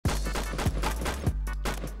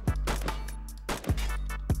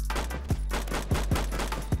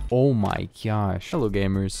Oh my gosh. Hello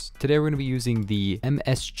gamers. Today we're going to be using the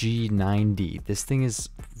msg90. This thing is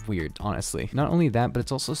weird, honestly. Not only that, but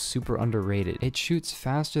it's also super underrated. It shoots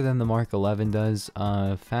faster than the Mark 11 does,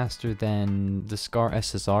 faster than the Scar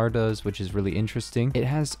SSR does, which is really interesting. It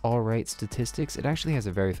has alright statistics. It actually has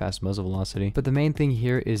a very fast muzzle velocity, but the main thing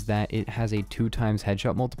here is that it has a 2 times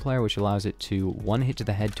headshot multiplier, which allows it to 1 hit to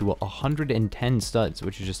the head to 110 studs,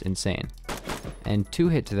 which is just insane. And 2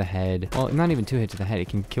 hit to the head, well, not even 2 hit to the head, it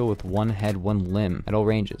can kill with 1 head, 1 limb at all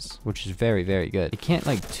ranges, which is very, very good. It can't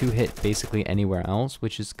like 2 hit basically anywhere else,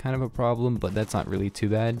 which is kind of a problem, but that's not really too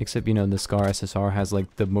bad. Except, you know, the Scar SSR has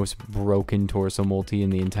like the most broken torso multi in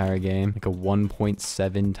the entire game, like a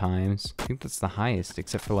 1.7 times. I think that's the highest,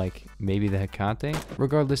 except for like maybe the Hecate.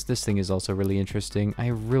 Regardless, this thing is also really interesting. I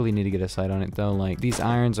really need to get a sight on it though. Like, these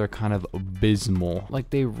irons are kind of abysmal. Like,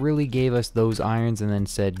 they really gave us those irons and then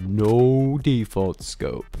said no default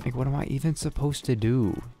scope. Like, what am I even supposed to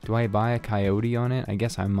do? Do I buy a coyote on it? I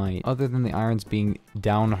guess I might. Other than the irons being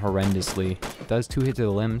down horrendously. It does 2 hit to the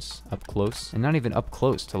limbs up close, and not even up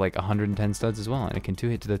close to like 110 studs as well, and it can 2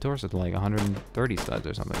 hit to the torso to like 130 studs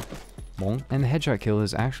or something. Bonk. And the headshot kill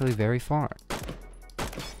is actually very far.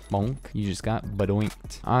 Bonk. You just got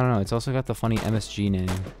badoinked. I don't know, it's also got the funny MSG name.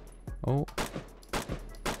 Oh.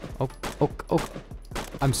 Oh, oh, oh.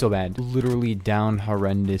 I'm so bad. Literally down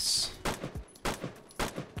horrendous.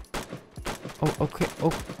 Oh, okay.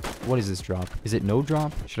 Oh, what is this drop? Is it no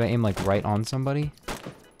drop? Should I aim like right on somebody?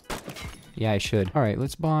 Yeah, I should. All right,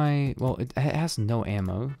 let's buy, well, it has no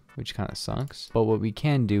ammo, which kind of sucks. But what we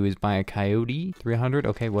can do is buy a coyote, 300.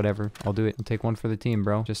 Okay, whatever. I'll do it. I'll take one for the team,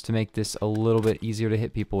 bro. Just to make this a little bit easier to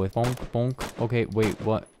hit people with. Bonk, bonk. Okay, wait,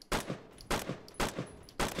 what?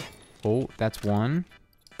 Oh, that's one.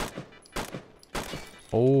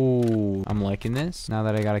 Oh, I'm liking this. Now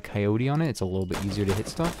that I got a coyote on it, it's a little bit easier to hit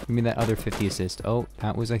stuff. Give me that other 50 assist. Oh,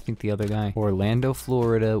 that was, I think, the other guy. Orlando,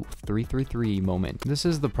 Florida, 333 moment. This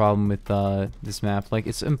is the problem with this map. Like,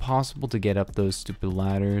 it's impossible to get up those stupid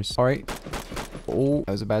ladders. All right. Oh,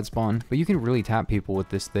 that was a bad spawn. But you can really tap people with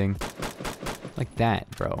this thing. Like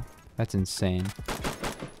that, bro. That's insane.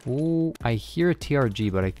 Oh, I hear a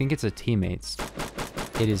TRG, but I think it's a teammate's.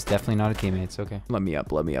 It is definitely not a teammate's. Okay. Let me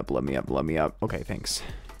up, let me up, let me up, let me up. Okay, thanks.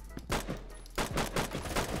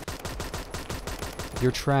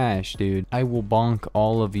 You're trash, dude. I will bonk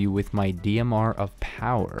all of you with my DMR of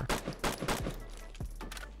power.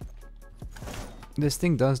 This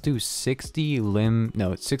thing does do 60 limb,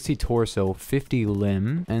 no, it's 60 torso, 50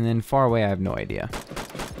 limb, and then far away I have no idea.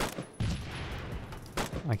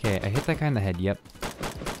 Okay, I hit that guy in the head, yep.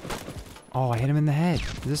 Oh, I hit him in the head.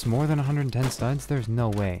 Is this more than 110 studs? There's no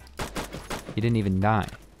way. He didn't even die.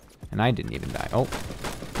 And I didn't even die. Oh,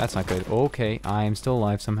 that's not good. Okay, I am still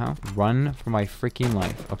alive somehow. Run for my freaking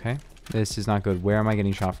life, okay? This is not good. Where am I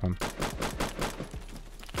getting shot from?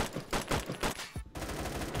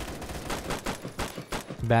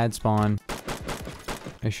 Bad spawn.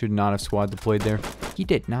 I should not have squad deployed there. He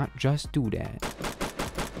did not just do that.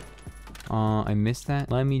 I missed that.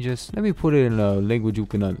 Let me put it in a language you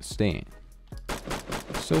can understand.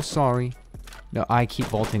 So sorry. No, I keep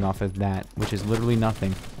vaulting off of that, which is literally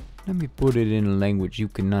nothing. Let me put it in a language you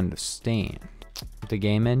can understand. The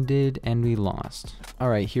game ended and we lost.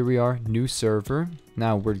 Alright, here we are, new server.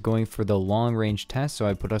 Now we're going for the long range test, so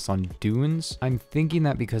I put us on dunes. I'm thinking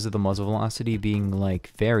that because of the muzzle velocity being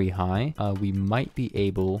like very high, we might be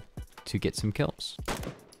able to get some kills.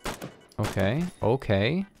 Okay,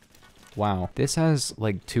 okay. Wow, this has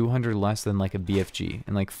like 200 less than like a BFG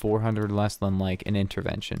and like 400 less than like an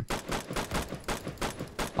intervention.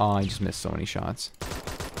 Oh, I just missed so many shots.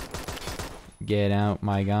 Get out,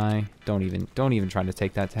 my guy. Don't even try to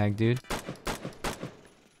take that tag, dude.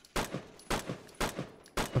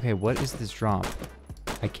 Okay, what is this drop?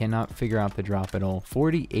 I cannot figure out the drop at all.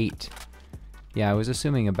 48. Yeah, I was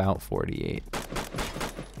assuming about 48.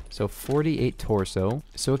 So 48 torso,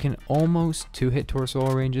 so it can almost 2-hit torso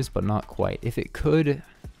all ranges, but not quite. If it could,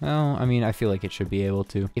 well, I mean, I feel like it should be able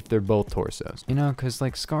to, if they're both torsos. You know, because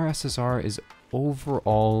like Scar SSR is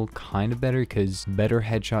overall kind of better, because better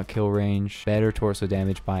headshot kill range, better torso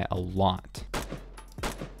damage by a lot.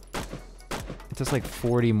 It does like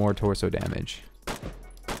 40 more torso damage.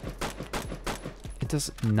 It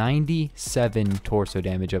does 97 torso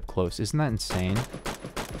damage up close. Isn't that insane?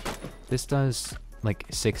 This does like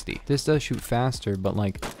 60. This does shoot faster, but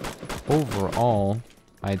like overall,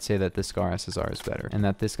 I'd say that the Scar SSR is better, and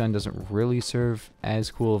that this gun doesn't really serve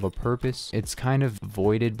as cool of a purpose. It's kind of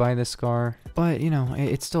voided by the Scar, but you know,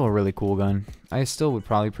 it's still a really cool gun. I still would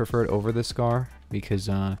probably prefer it over the Scar, because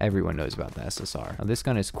everyone knows about the SSR. Now, this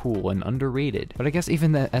gun is cool and underrated, but I guess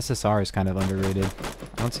even the SSR is kind of underrated.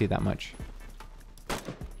 I don't see that much.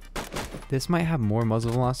 This might have more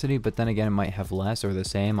muzzle velocity, but then again, it might have less or the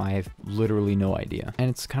same. I have literally no idea. And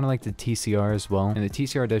it's kind of like the TCR as well. And the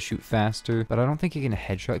TCR does shoot faster, but I don't think it can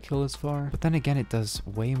headshot kill as far. But then again, it does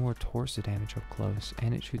way more torso damage up close,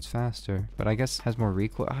 and it shoots faster. But I guess has more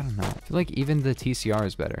recoil. I don't know. I feel like even the TCR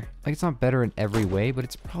is better. Like, it's not better in every way, but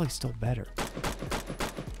it's probably still better.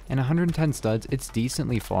 And 110 studs, it's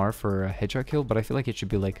decently far for a headshot kill, but I feel like it should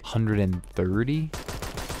be like 130.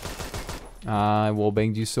 I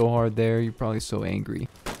wallbanged you so hard there. You're probably so angry.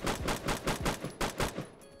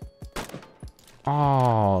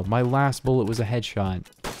 Oh, my last bullet was a headshot.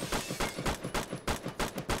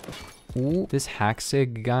 Ooh, this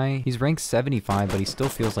hacksig guy, he's ranked 75, but he still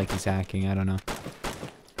feels like he's hacking. I don't know.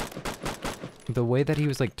 The way that he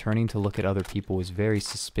was like turning to look at other people was very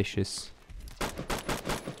suspicious.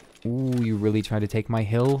 Ooh, you really tried to take my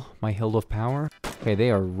hill of power? Okay,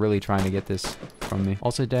 they are really trying to get this from me.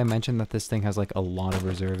 Also, did I mention that this thing has like a lot of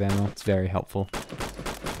reserve ammo? It's very helpful.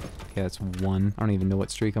 Okay, that's one. I don't even know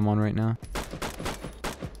what streak I'm on right now.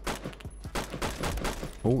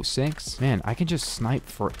 Oh, 6. Man, I can just snipe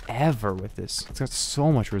forever with this. It's got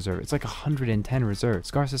so much reserve. It's like 110 reserve.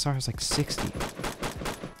 Scar SSR is like 60.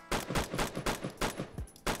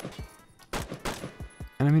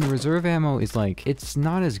 And I mean, reserve ammo is like, it's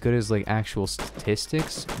not as good as like actual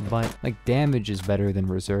statistics, but like damage is better than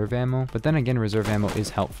reserve ammo. But then again, reserve ammo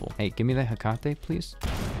is helpful. Hey, give me that Hekate, please.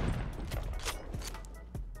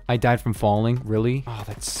 I died from falling, really? Oh,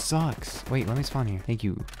 that sucks. Wait, let me spawn here. Thank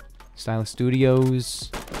you. Stylus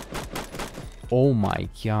Studios. Oh my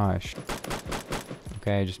gosh.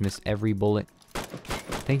 Okay, I just missed every bullet.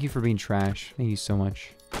 Thank you for being trash. Thank you so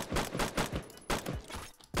much.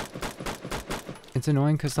 It's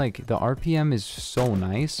annoying because like the RPM is so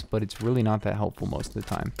nice, but it's really not that helpful most of the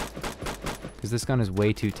time. Because this gun is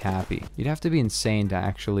way too tappy. You'd have to be insane to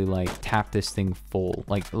actually like tap this thing full,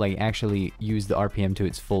 like actually use the RPM to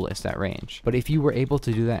its fullest at range. But if you were able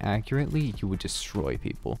to do that accurately, you would destroy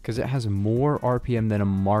people. Because it has more RPM than a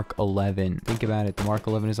Mark 11. Think about it. The Mark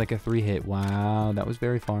 11 is like a 3-hit. Wow, that was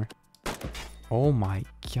very far. Oh my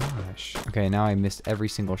gosh. Okay, now I missed every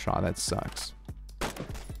single shot. That sucks.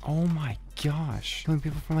 Oh my gosh. Killing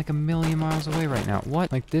people from like a million miles away right now.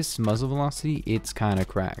 What? Like this muzzle velocity, it's kind of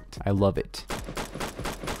cracked. I love it.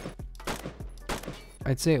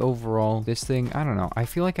 I'd say overall, this thing, I don't know. I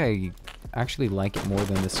feel like I actually like it more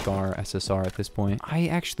than the Scar SSR at this point. I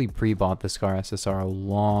actually pre-bought the Scar SSR a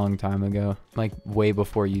long time ago. Like way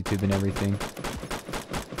before YouTube and everything.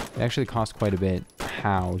 It actually cost quite a bit.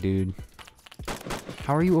 How, dude?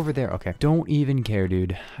 How are you over there? Okay. Don't even care,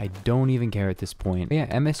 dude. I don't even care at this point. But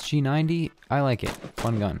yeah, msg90, I like it.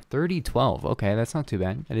 Fun gun. 30-12. Okay, that's not too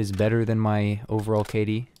bad. That is better than my overall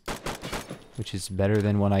KD, which is better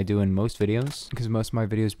than what I do in most videos, because most of my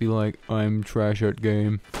videos be like, I'm trash at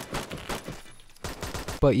game.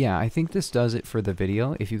 But yeah, I think this does it for the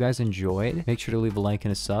video. If you guys enjoyed, make sure to leave a like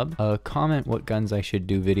and a sub. Comment what guns I should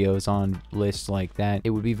do videos on, lists like that.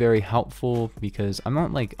 It would be very helpful because I'm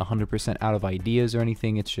not like 100% out of ideas or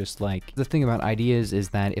anything. It's just like, the thing about ideas is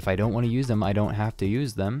that if I don't want to use them, I don't have to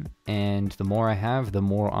use them. And the more I have, the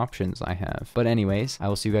more options I have. But anyways, I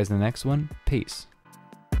will see you guys in the next one. Peace.